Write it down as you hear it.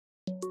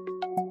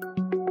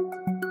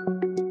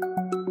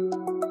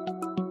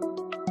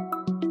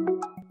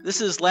This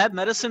is Lab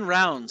Medicine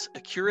Rounds, a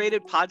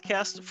curated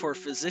podcast for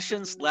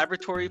physicians,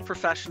 laboratory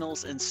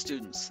professionals, and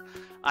students.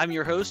 I'm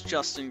your host,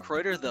 Justin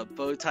Kreuter, the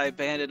Bowtie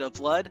Bandit of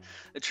Blood,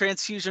 a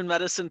transfusion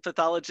medicine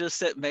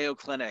pathologist at Mayo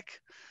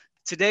Clinic.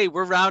 Today,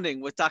 we're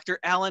rounding with Dr.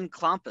 Allan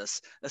Klompas,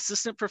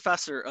 Assistant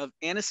Professor of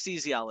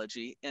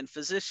Anesthesiology and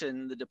Physician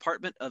in the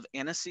Department of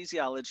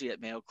Anesthesiology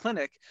at Mayo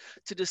Clinic,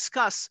 to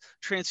discuss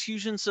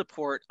transfusion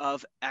support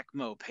of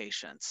ECMO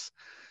patients.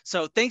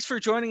 So thanks for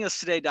joining us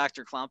today,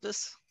 Dr.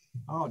 Klompas.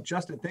 Oh,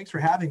 Justin, thanks for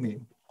having me.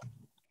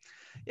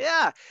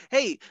 Yeah.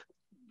 Hey,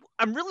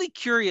 I'm really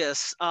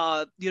curious,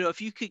 if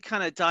you could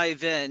kind of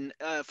dive in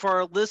for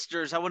our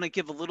listeners. I want to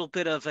give a little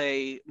bit of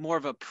more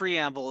of a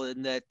preamble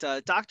in that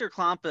Dr.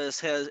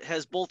 Klompas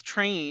has both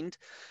trained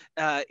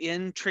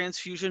in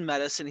transfusion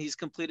medicine. He's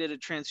completed a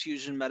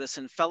transfusion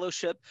medicine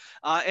fellowship,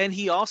 and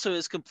he also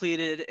has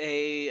completed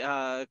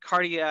a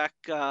cardiac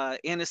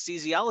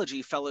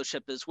anesthesiology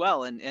fellowship as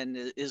well, and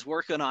is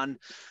working on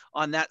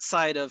that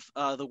side of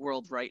the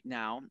world right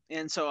now.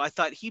 And so I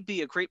thought he'd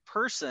be a great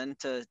person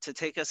to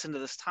take us into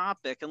this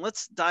topic. And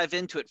let's dive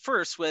into it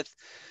first with,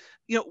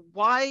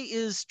 why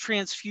is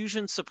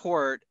transfusion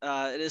support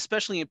an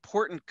especially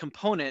important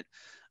component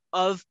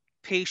of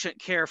patient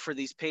care for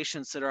these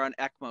patients that are on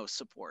ECMO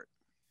support?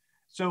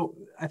 So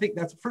I think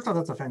first off,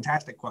 that's a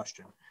fantastic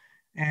question.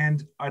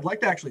 And I'd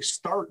like to actually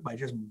start by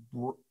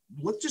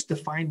let's just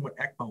define what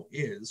ECMO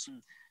is.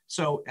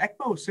 So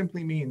ECMO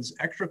simply means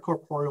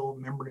extracorporeal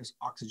membranous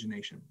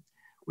oxygenation,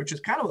 which is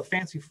kind of a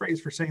fancy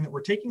phrase for saying that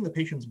we're taking the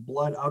patient's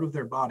blood out of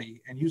their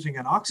body and using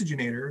an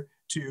oxygenator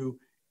to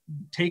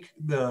take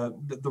the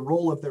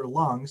role of their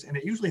lungs. And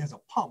it usually has a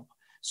pump,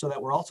 so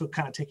that we're also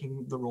kind of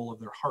taking the role of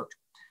their heart.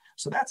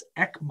 So that's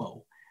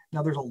ECMO.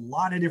 Now, there's a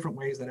lot of different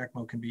ways that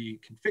ECMO can be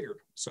configured.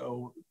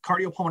 So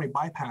cardiopulmonary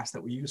bypass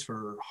that we use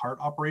for heart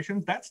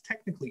operations, that's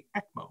technically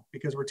ECMO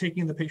because we're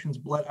taking the patient's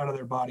blood out of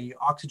their body,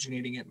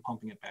 oxygenating it and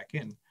pumping it back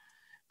in.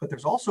 But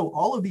there's also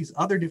all of these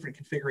other different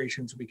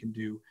configurations we can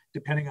do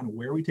depending on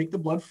where we take the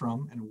blood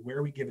from and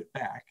where we give it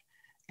back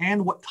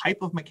and what type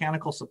of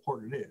mechanical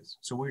support it is.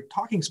 So we're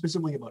talking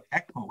specifically about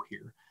ECMO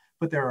here,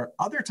 but there are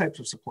other types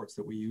of supports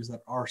that we use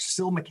that are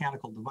still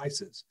mechanical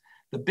devices.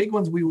 The big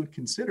ones we would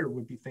consider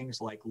would be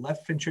things like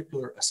left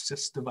ventricular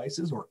assist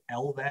devices, or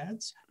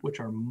LVADs, which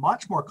are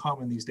much more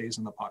common these days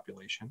in the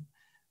population,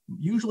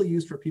 usually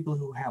used for people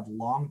who have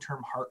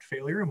long-term heart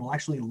failure and will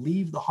actually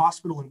leave the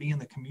hospital and be in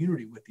the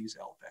community with these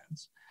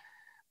LVADs.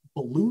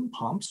 Balloon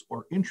pumps,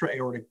 or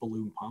intra-aortic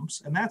balloon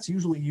pumps, and that's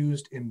usually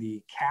used in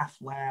the cath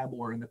lab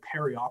or in the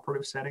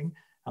perioperative setting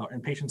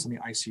in patients in the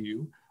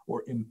ICU,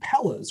 or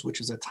Impellas, which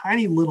is a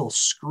tiny little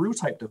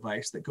screw-type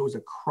device that goes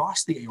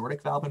across the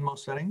aortic valve in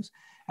most settings,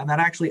 and that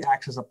actually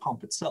acts as a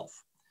pump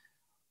itself.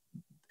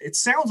 It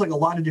sounds like a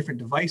lot of different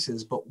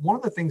devices, but one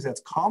of the things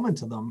that's common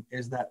to them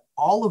is that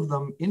all of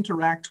them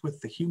interact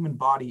with the human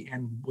body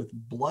and with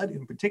blood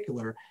in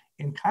particular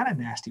in kind of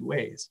nasty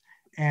ways.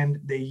 And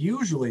they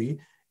usually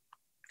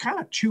kind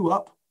of chew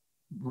up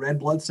red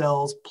blood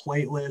cells,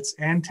 platelets,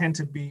 and tend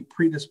to be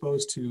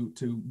predisposed to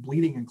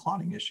bleeding and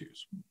clotting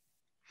issues.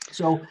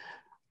 So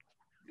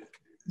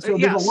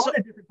there's a lot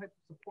of different types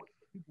of support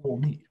that people will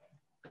need.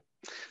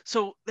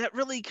 So that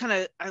really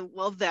I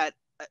love that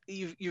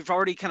you've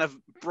already kind of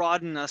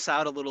broadened us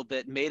out a little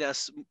bit, made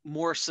us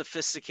more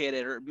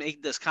sophisticated, or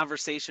made this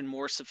conversation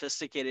more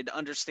sophisticated to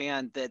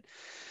understand that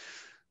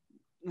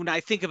when I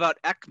think about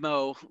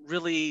ECMO,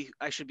 really,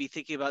 I should be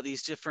thinking about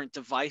these different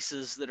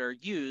devices that are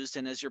used.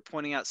 And as you're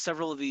pointing out,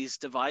 several of these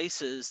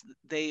devices,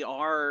 they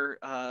are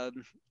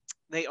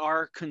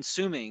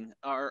consuming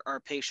our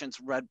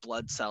patients' red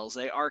blood cells.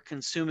 They are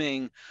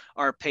consuming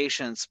our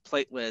patients'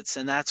 platelets.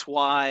 And that's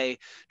why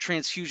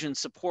transfusion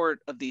support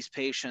of these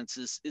patients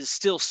is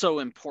still so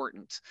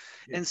important.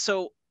 Yeah. And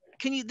so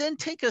can you then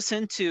take us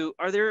into,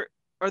 are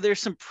there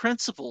some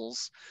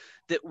principles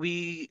that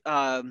we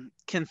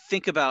can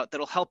think about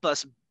that'll help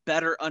us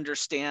better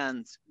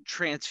understand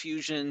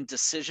transfusion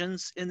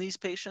decisions in these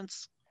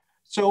patients?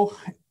 So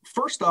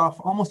first off,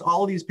 almost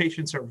all of these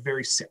patients are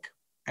very sick,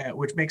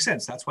 which makes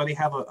sense. That's why they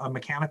have a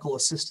mechanical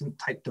assistant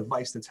type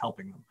device that's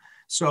helping them.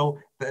 So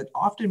that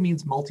often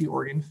means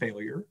multi-organ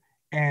failure,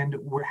 and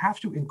we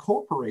have to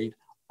incorporate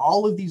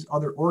all of these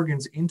other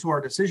organs into our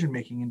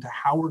decision-making, into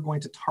how we're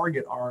going to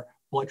target our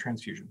blood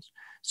transfusions.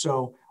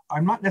 So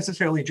I'm not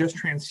necessarily just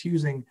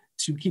transfusing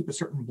to keep a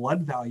certain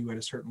blood value at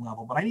a certain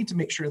level, but I need to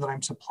make sure that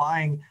I'm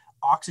supplying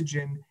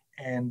oxygen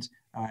and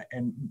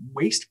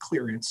waste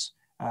clearance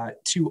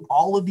to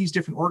all of these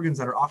different organs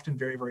that are often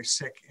very, very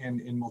sick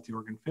and in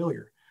multi-organ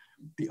failure.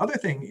 The other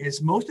thing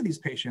is most of these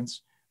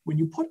patients, when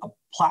you put a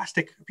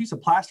piece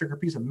of plastic or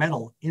piece of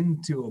metal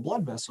into a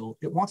blood vessel,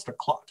 it wants to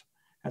clot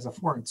as a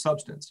foreign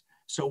substance.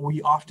 So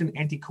we often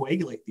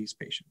anticoagulate these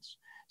patients.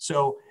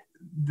 So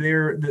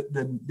there's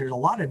a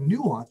lot of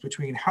nuance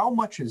between how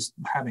much is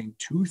having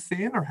too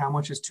thin or how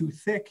much is too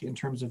thick in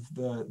terms of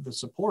the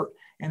support.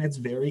 And it's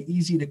very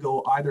easy to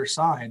go either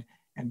side.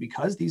 And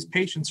because these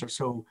patients are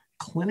so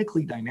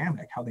clinically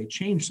dynamic, how they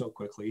change so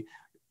quickly,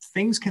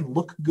 things can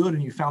look good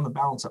and you found the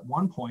balance at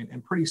one point,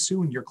 and pretty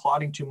soon you're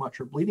clotting too much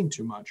or bleeding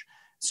too much.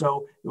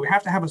 So we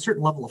have to have a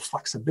certain level of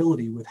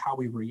flexibility with how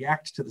we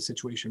react to the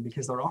situation,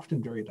 because they're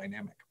often very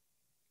dynamic.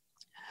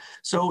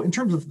 So in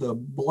terms of the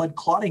blood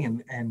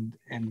clotting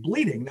and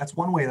bleeding, that's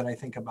one way that I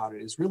think about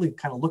it, is really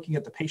kind of looking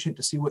at the patient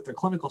to see what their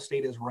clinical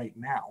state is right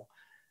now.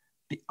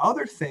 The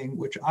other thing,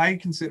 which I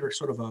consider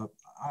sort of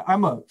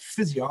I'm a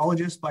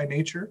physiologist by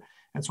nature,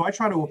 and so I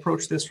try to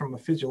approach this from a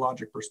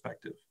physiologic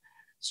perspective.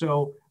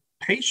 So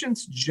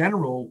patients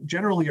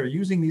generally are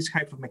using these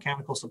type of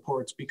mechanical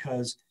supports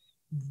because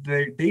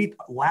they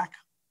lack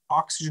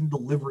oxygen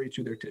delivery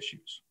to their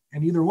tissues.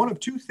 And either one of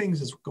two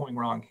things is going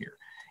wrong here.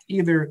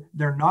 Either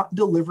they're not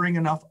delivering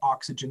enough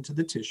oxygen to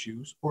the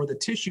tissues, or the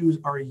tissues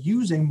are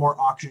using more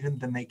oxygen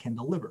than they can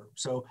deliver.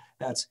 So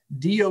that's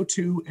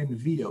DO2 and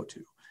VO2.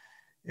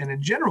 And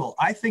in general,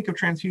 I think of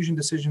transfusion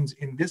decisions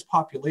in this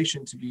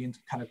population to be in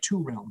kind of two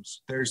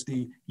realms. There's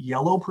the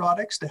yellow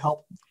products to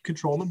help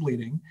control the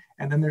bleeding,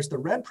 and then there's the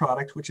red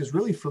product, which is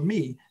really, for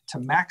me, to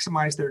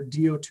maximize their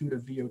DO2 to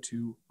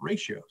VO2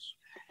 ratios.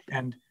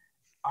 And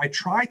I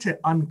try to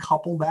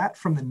uncouple that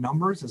from the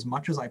numbers as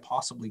much as I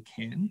possibly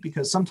can,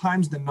 because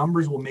sometimes the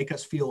numbers will make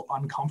us feel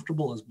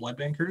uncomfortable as blood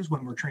bankers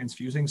when we're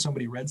transfusing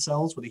somebody red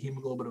cells with a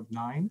hemoglobin of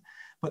 9,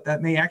 but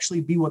that may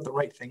actually be what the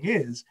right thing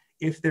is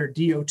if their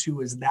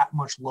DO2 is that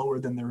much lower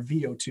than their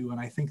VO2,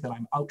 and I think that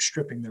I'm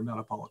outstripping their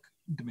metabolic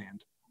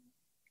demand.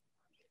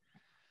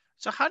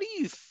 So how do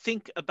you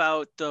think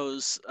about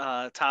those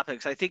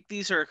topics? I think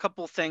these are a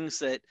couple things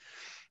that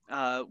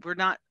we're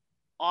not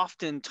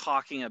often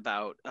talking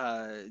about,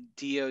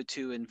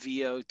 DO2 and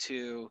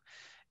VO2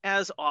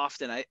 as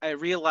often. I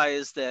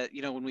realize that,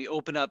 when we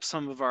open up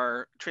some of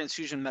our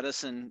transfusion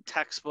medicine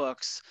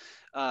textbooks,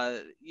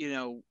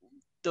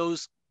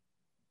 those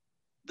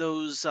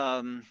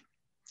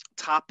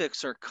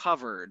topics are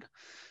covered,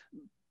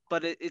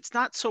 but it's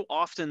not so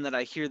often that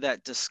I hear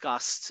that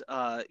discussed,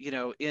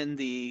 in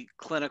the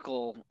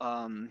clinical,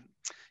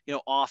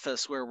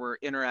 office where we're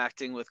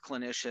interacting with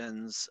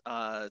clinicians,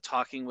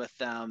 talking with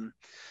them.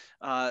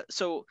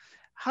 So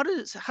how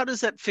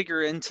does that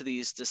figure into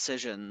these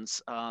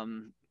decisions?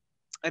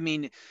 I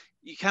mean,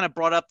 you kind of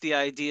brought up the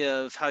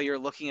idea of how you're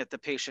looking at the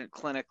patient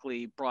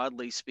clinically,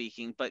 broadly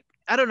speaking, but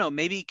I don't know,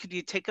 maybe could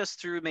you take us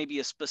through maybe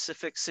a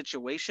specific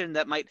situation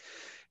that might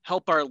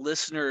help our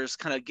listeners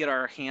kind of get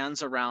our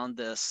hands around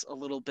this a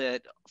little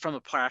bit from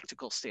a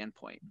practical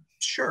standpoint?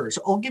 Sure.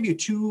 So I'll give you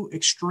two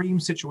extreme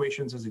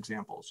situations as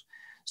examples.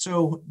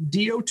 So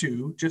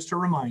DO2, just to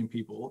remind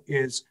people,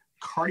 is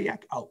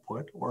cardiac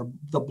output, or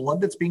the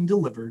blood that's being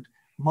delivered,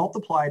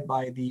 multiplied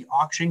by the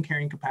oxygen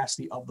carrying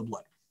capacity of the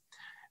blood.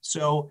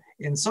 So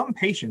in some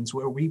patients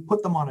where we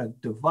put them on a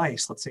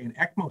device, let's say an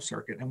ECMO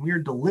circuit, and we are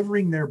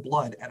delivering their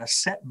blood at a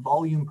set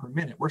volume per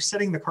minute, we're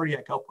setting the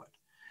cardiac output.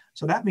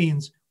 So that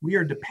means we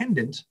are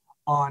dependent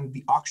on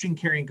the oxygen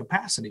carrying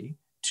capacity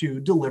to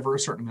deliver a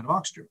certain amount of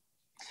oxygen.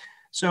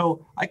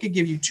 So I could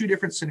give you two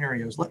different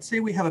scenarios. Let's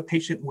say we have a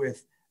patient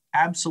with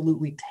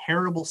absolutely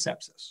terrible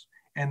sepsis,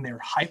 and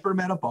they're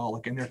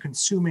hypermetabolic and they're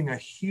consuming a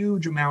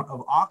huge amount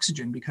of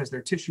oxygen because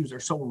their tissues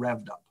are so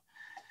revved up.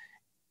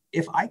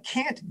 If I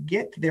can't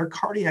get their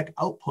cardiac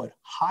output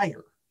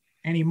higher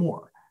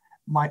anymore,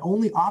 my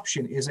only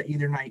option is I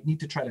either need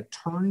to try to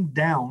turn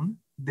down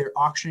their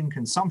oxygen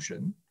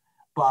consumption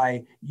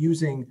by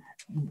using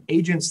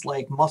agents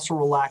like muscle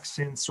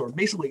relaxants, or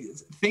basically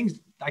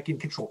things I can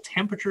control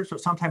temperature. So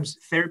sometimes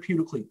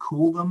therapeutically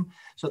cool them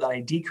so that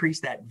I decrease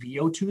that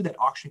VO2, that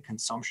oxygen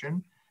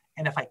consumption.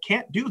 And if I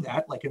can't do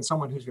that, like in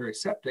someone who's very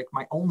septic,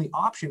 my only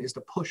option is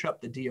to push up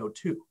the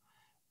DO2.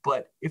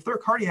 But if their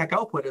cardiac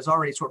output is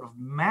already sort of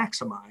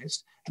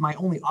maximized, my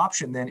only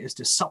option then is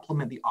to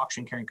supplement the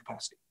oxygen carrying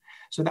capacity.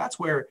 So that's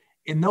where,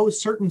 in those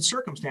certain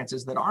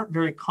circumstances that aren't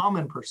very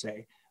common per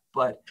se,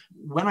 but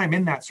when I'm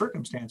in that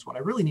circumstance, what I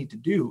really need to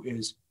do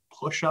is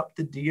push up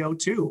the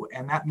DO2.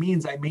 And that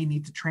means I may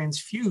need to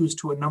transfuse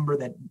to a number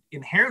that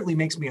inherently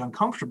makes me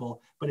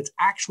uncomfortable, but it's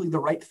actually the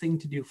right thing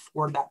to do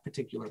for that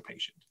particular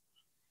patient.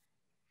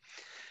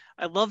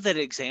 I love that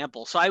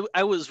example. So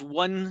I was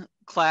one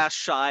class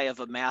shy of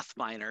a math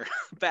minor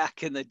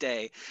back in the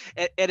day.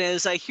 And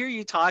as I hear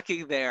you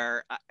talking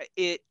there,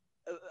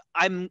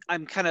 I'm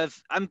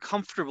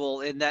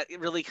comfortable in that. It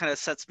really kind of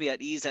sets me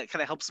at ease. That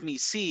kind of helps me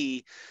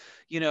see,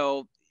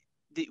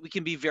 we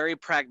can be very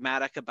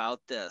pragmatic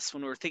about this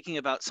when we're thinking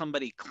about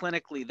somebody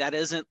clinically. That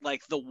isn't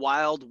like the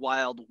wild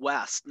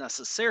west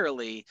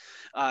necessarily.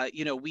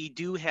 We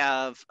do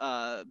have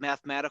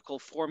mathematical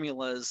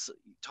formulas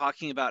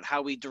talking about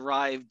how we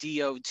derive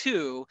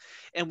DO2,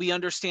 and we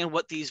understand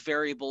what these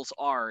variables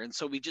are. And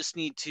so we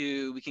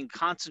can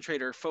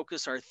concentrate or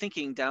focus our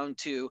thinking down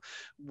to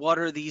what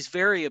are these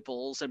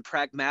variables, and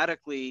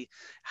pragmatically,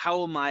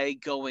 how am I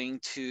going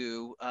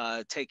to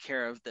take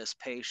care of this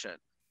patient?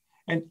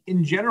 And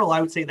in general, I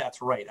would say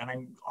that's right. And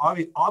I'm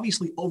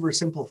obviously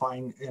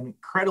oversimplifying an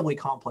incredibly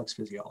complex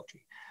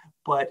physiology.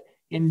 But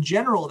in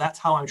general, that's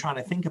how I'm trying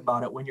to think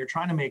about it when you're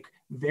trying to make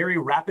very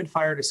rapid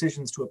fire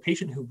decisions to a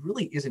patient who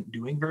really isn't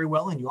doing very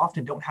well, and you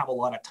often don't have a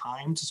lot of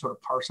time to sort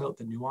of parse out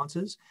the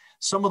nuances.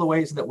 Some of the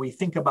ways that we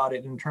think about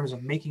it in terms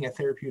of making a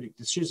therapeutic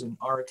decision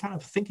are kind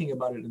of thinking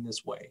about it in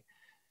this way.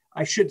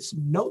 I should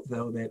note,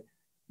 though, that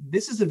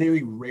this is a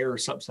very rare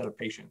subset of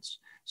patients.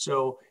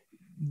 So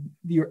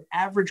your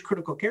average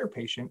critical care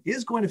patient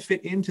is going to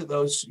fit into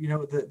those,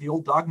 the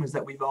old dogmas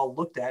that we've all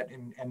looked at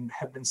and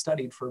have been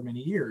studied for many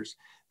years,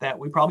 that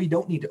we probably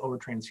don't need to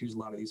overtransfuse a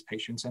lot of these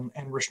patients, and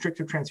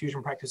restrictive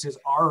transfusion practices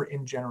are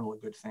in general a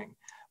good thing.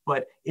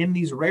 But in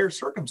these rare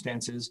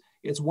circumstances,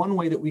 it's one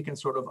way that we can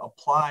sort of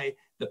apply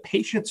the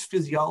patient's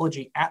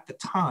physiology at the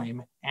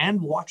time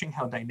and watching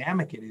how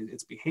dynamic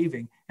it's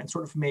behaving, and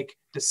sort of make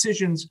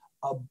decisions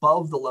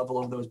above the level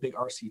of those big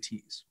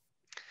RCTs.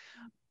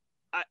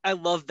 I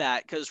love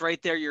that, because right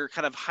there you're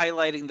kind of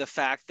highlighting the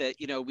fact that,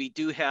 we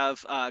do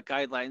have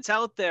guidelines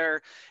out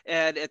there,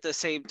 and at the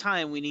same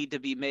time we need to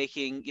be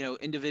making,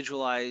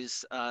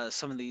 individualize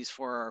some of these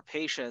for our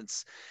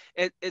patients.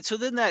 And so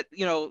then that,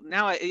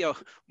 now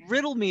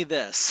riddle me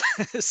this.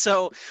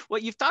 So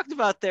what you've talked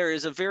about there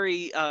is a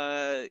very,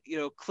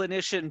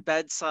 clinician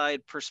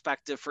bedside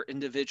perspective for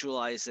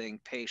individualizing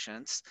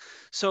patients.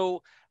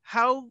 So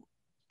how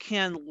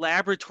can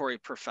laboratory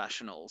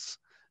professional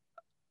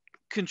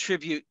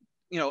contribute,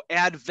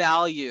 add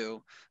value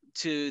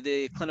to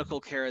the clinical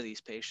care of these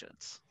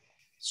patients?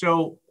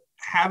 So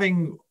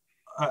having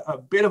a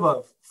bit of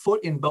a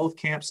foot in both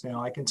camps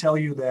now, I can tell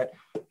you that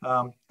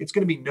it's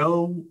going to be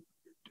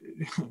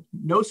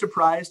no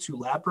surprise to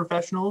lab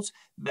professionals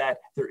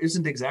that there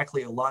isn't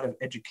exactly a lot of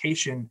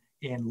education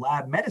in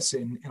lab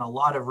medicine in a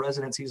lot of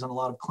residencies and a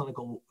lot of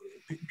clinical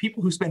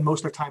people who spend most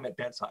of their time at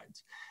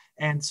bedsides.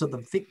 And so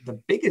the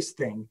biggest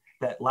thing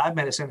that lab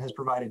medicine has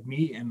provided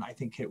me, and I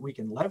think we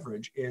can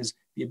leverage, is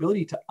the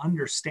ability to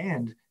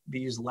understand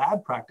these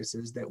lab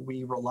practices that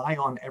we rely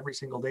on every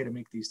single day to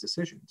make these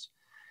decisions.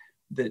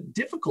 The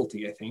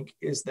difficulty, I think,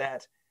 is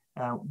that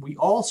we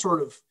all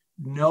sort of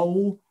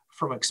know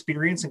from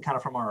experience and kind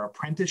of from our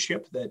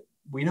apprenticeship that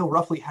we know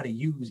roughly how to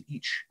use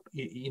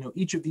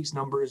each of these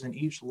numbers in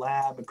each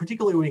lab, and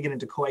particularly when you get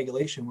into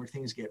coagulation where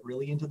things get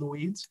really into the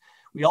weeds,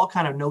 we all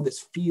kind of know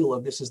this feel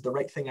of this is the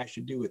right thing I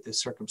should do with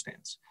this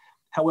circumstance.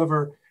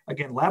 However,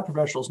 again, lab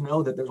professionals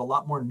know that there's a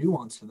lot more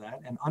nuance to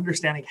that, and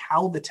understanding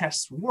how the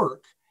tests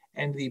work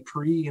and the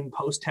pre and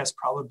post-test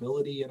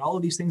probability and all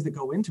of these things that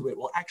go into it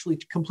will actually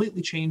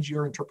completely change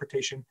your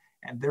interpretation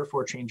and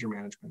therefore change your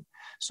management.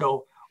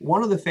 So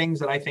one of the things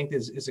that I think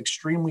is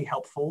extremely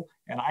helpful,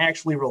 and I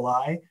actually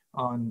rely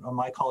on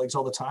my colleagues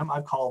all the time,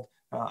 I've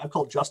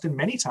called Justin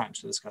many times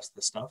to discuss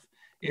this stuff,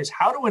 is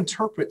how to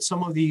interpret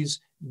some of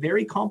these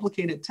very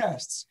complicated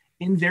tests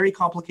in very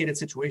complicated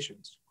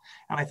situations.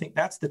 And I think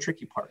that's the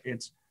tricky part.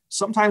 It's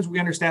sometimes we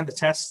understand the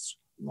tests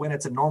when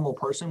it's a normal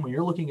person. When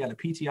you're looking at a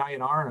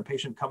PTINR and a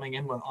patient coming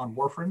in on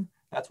warfarin,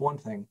 that's one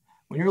thing.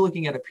 When you're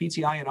looking at a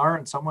PTINR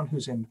and someone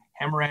who's in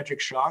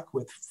hemorrhagic shock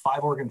with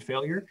 5-organ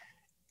failure,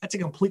 that's a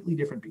completely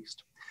different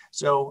beast.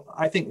 So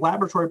I think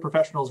laboratory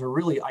professionals are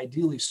really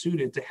ideally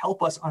suited to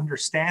help us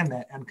understand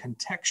that and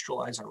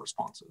contextualize our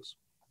responses.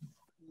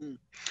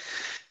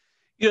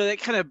 That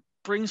kind of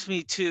brings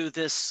me to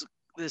this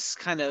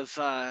kind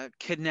of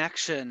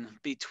connection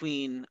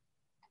between,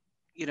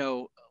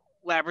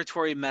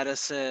 laboratory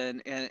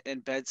medicine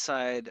and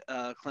bedside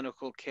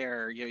clinical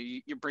care.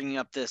 You're bringing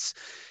up this,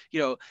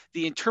 the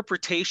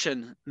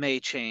interpretation may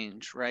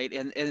change, right?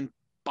 And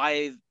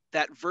by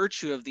that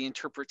virtue of the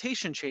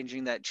interpretation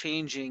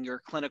changing your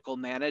clinical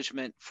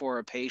management for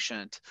a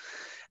patient.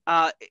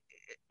 And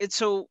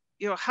so,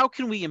 how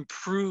can we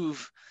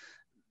improve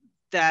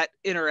that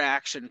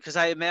interaction? Because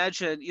I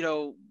imagine,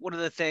 one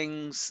of the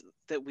things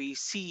that we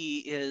see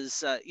is,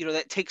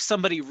 that takes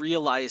somebody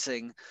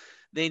realizing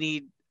they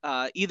need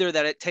either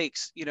that it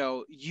takes,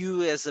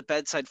 you as a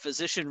bedside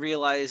physician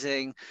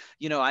realizing,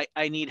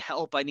 I need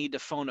help, I need to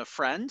phone a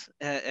friend,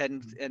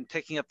 and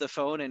picking up the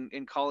phone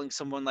and calling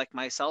someone like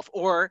myself,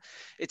 or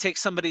it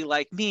takes somebody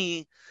like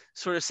me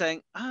sort of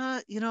saying,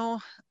 I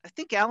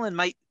think Allan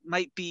might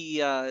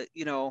be,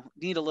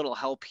 need a little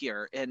help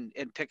here, and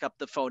pick up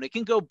the phone. It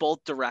can go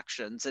both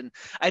directions. And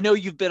I know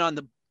you've been on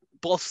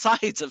both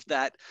sides of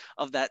that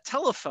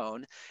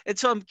telephone. And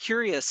so I'm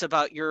curious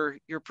about your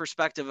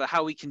perspective of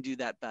how we can do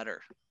that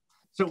better.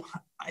 So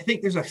I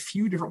think there's a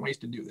few different ways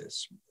to do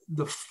this.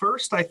 The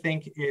first, I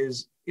think,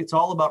 is it's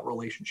all about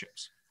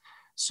relationships.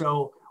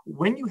 So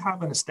when you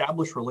have an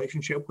established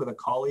relationship with a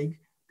colleague,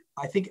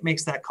 I think it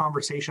makes that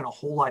conversation a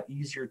whole lot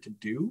easier to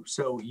do.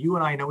 So you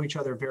and I know each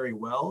other very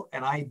well,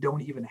 and I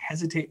don't even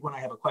hesitate when I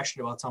have a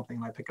question about something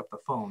and I pick up the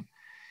phone.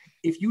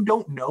 If you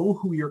don't know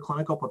who your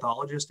clinical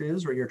pathologist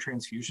is or your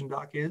transfusion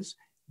doc is,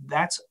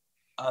 that's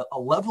a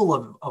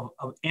level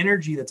of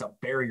energy that's a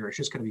barrier. It's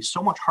just going to be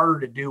so much harder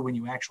to do when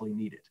you actually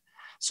need it.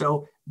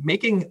 So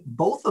making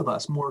both of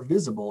us more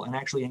visible and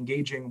actually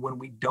engaging when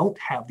we don't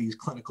have these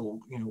clinical,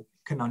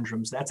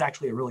 conundrums, that's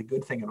actually a really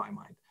good thing in my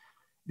mind.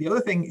 The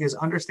other thing is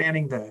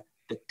understanding the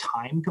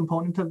time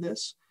component of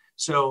this.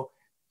 So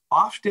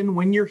often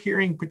when you're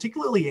hearing,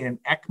 particularly in an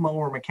ECMO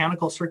or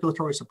mechanical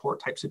circulatory support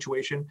type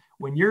situation,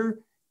 when you're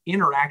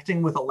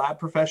interacting with a lab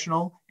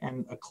professional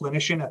and a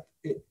clinician,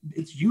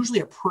 it's usually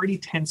a pretty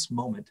tense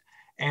moment.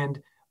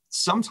 And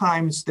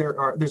sometimes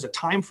there's a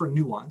time for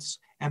nuance,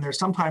 and there's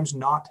sometimes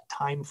not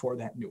time for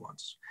that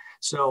nuance.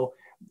 So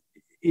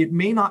it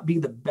may not be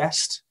the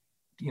best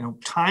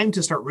time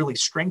to start really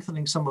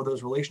strengthening some of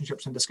those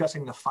relationships and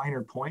discussing the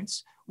finer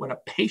points when a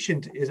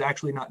patient is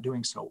actually not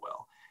doing so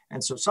well.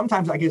 And so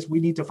sometimes I guess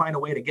we need to find a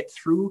way to get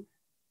through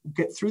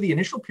the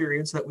initial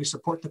periods that we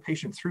support the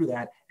patient through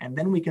that, and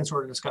then we can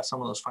sort of discuss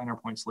some of those finer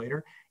points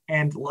later.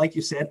 And like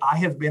you said, I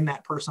have been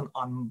that person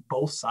on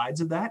both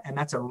sides of that, and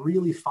that's a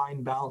really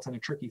fine balance and a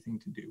tricky thing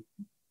to do.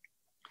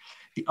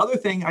 The other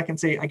thing I can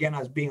say, again,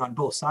 as being on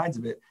both sides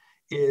of it,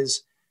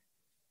 is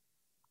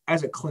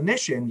as a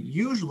clinician,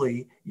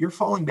 usually you're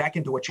falling back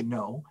into what you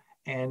know.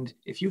 And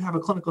if you have a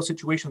clinical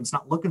situation that's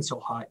not looking so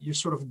hot,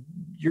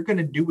 you're going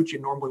to do what you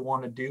normally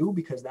want to do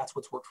because that's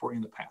what's worked for you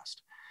in the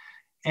past.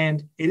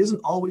 And it isn't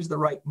always the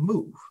right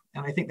move.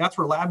 And I think that's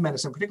where lab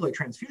medicine, particularly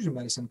transfusion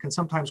medicine, can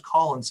sometimes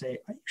call and say,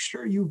 are you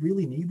sure you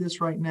really need this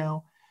right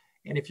now?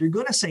 And if you're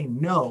going to say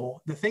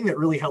no, the thing that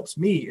really helps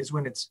me is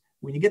when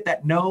you get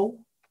that no,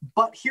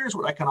 but here's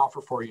what I can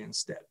offer for you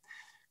instead.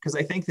 Because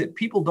I think that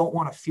people don't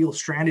want to feel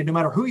stranded, no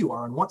matter who you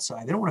are on what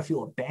side. They don't want to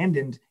feel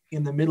abandoned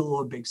in the middle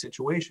of a big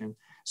situation.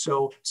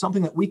 So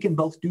something that we can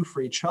both do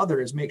for each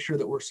other is make sure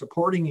that we're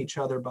supporting each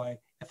other by,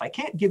 if I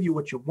can't give you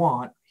what you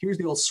want, here's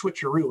the old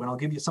switcheroo, and I'll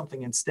give you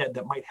something instead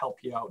that might help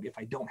you out if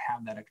I don't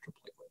have that extra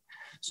platelet.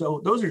 So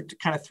those are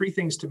kind of three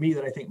things to me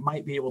that I think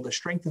might be able to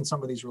strengthen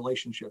some of these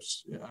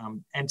relationships,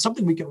 and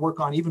something we can work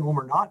on even when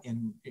we're not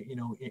in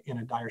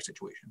a dire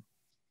situation.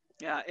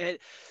 Yeah,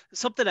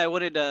 something I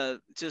wanted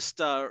to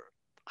just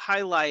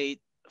highlight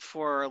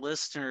for our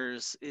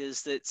listeners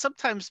is that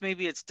sometimes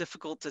maybe it's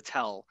difficult to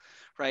tell,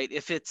 right?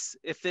 If it's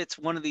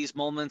one of these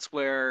moments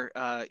where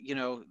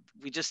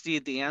we just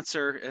need the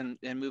answer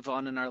and move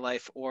on in our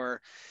life,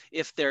 or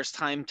if there's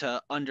time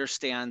to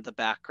understand the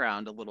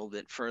background a little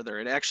bit further.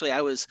 And actually,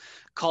 I was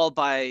called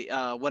by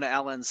one of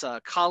Allan's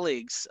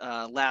colleagues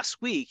last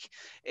week,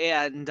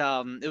 and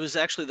it was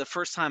actually the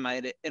first time I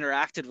had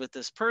interacted with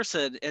this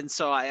person, and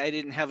so I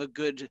didn't have a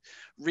good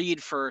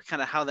read for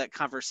kind of how that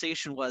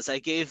conversation was. I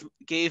gave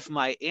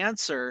my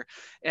answer,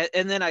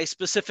 and then I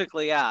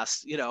specifically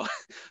asked,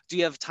 do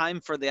you have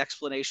time for the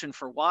explanation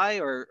for why,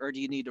 or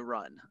do you need to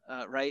run,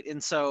 right?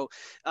 And so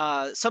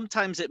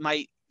sometimes it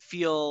might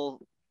feel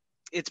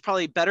it's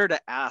probably better to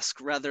ask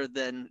rather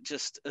than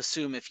just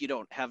assume if you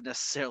don't have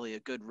necessarily a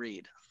good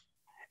read.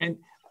 And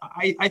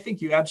I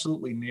think you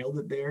absolutely nailed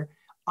it there.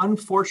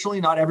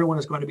 Unfortunately, not everyone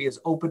is going to be as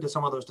open to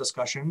some of those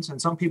discussions.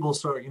 And some people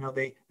sort of,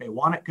 they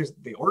want it because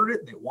they ordered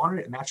it, they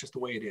wanted it, and that's just the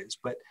way it is.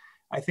 But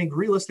I think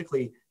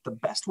realistically, the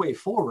best way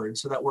forward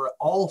so that we're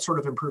all sort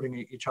of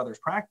improving each other's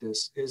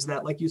practice is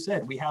that, like you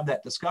said, we have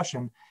that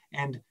discussion.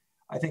 And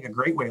I think a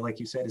great way, like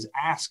you said, is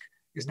ask,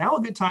 is now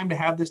a good time to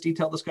have this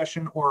detailed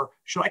discussion, or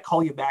should I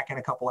call you back in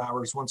a couple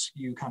hours once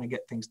you kind of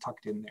get things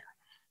tucked in there?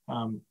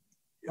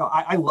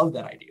 I love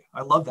that idea.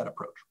 I love that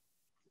approach.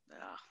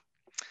 Yeah.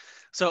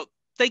 So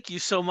thank you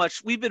so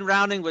much. We've been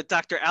rounding with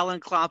Dr.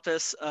 Allan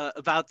Klompas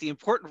about the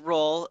important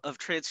role of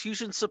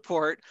transfusion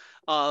support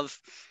of,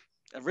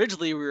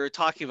 originally we were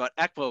talking about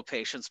ECMO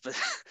patients, but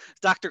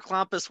Dr.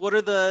 Klompas, what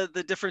are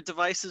the different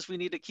devices we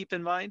need to keep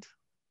in mind?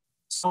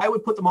 So I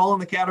would put them all in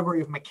the category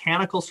of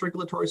mechanical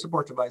circulatory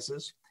support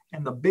devices.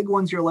 And the big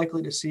ones you're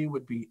likely to see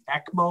would be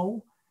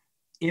ECMO,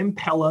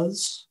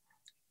 Impellas,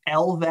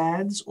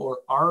 LVADs or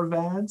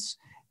RVADs,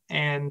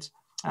 and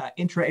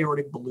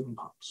intra-aortic balloon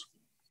pumps.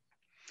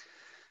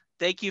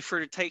 Thank you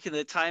for taking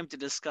the time to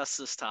discuss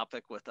this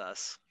topic with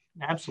us.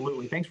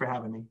 Absolutely. Thanks for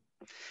having me.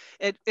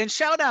 And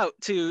shout out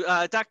to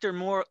Dr.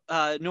 Noor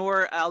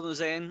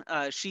Al-Muzain.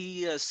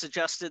 She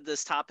suggested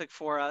this topic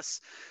for us.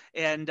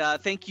 And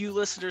thank you,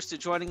 listeners, for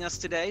joining us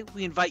today.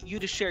 We invite you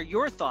to share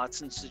your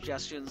thoughts and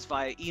suggestions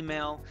via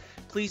email.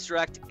 Please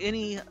direct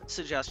any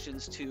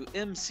suggestions to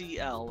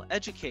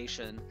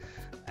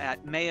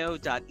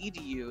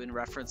mcleducation@mayo.edu and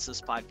reference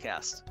this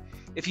podcast.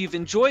 If you've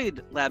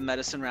enjoyed Lab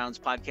Medicine Rounds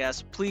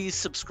podcast, please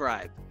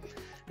subscribe.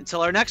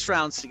 Until our next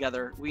rounds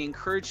together, we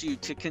encourage you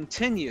to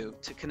continue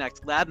to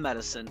connect lab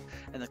medicine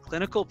and the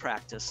clinical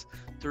practice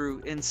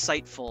through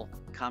insightful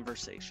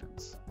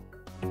conversations.